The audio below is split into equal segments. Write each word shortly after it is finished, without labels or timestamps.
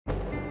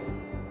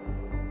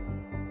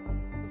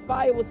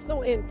fire was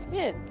so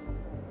intense.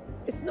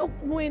 It's no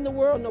way in the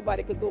world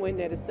nobody could go in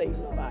there to save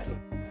nobody.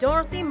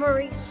 Dorothy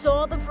Murray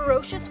saw the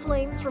ferocious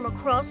flames from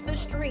across the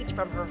street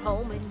from her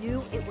home and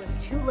knew it was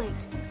too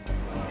late.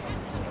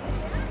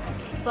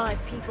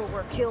 5 people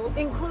were killed,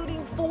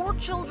 including 4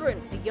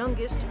 children, the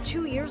youngest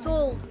 2 years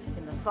old,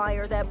 in the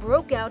fire that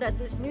broke out at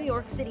this New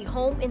York City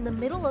home in the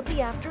middle of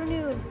the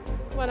afternoon.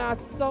 When I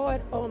saw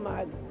it, oh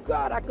my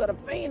God, I could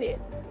have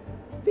fainted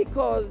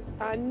because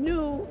I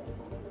knew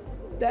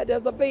that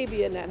there's a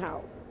baby in that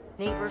house.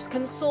 Neighbors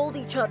consoled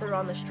each other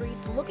on the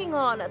streets, looking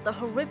on at the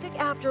horrific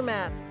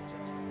aftermath.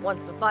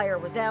 Once the fire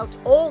was out,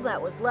 all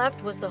that was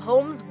left was the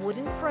home's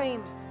wooden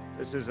frame.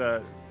 This is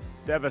a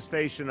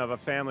devastation of a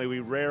family we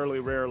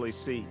rarely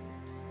see.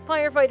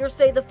 Firefighters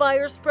say the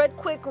fire spread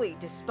quickly,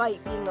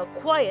 despite being a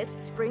quiet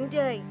spring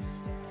day.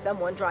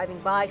 Someone driving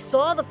by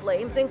saw the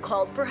flames and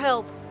called for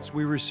help.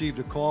 We received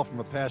a call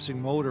from a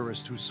passing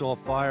motorist who saw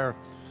fire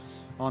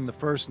on the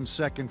first and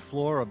second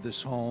floor of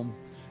this home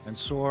and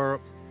saw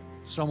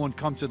someone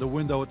come to the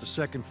window at the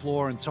second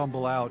floor and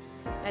tumble out.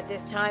 At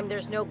this time,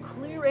 there's no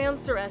clear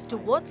answer as to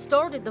what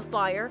started the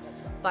fire.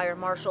 Fire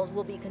marshals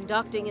will be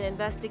conducting an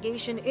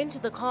investigation into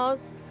the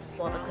cause,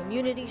 while the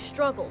community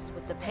struggles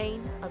with the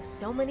pain of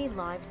so many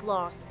lives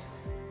lost.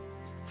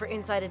 For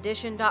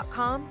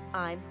InsideEdition.com,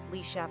 I'm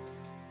Lee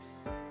Sheps.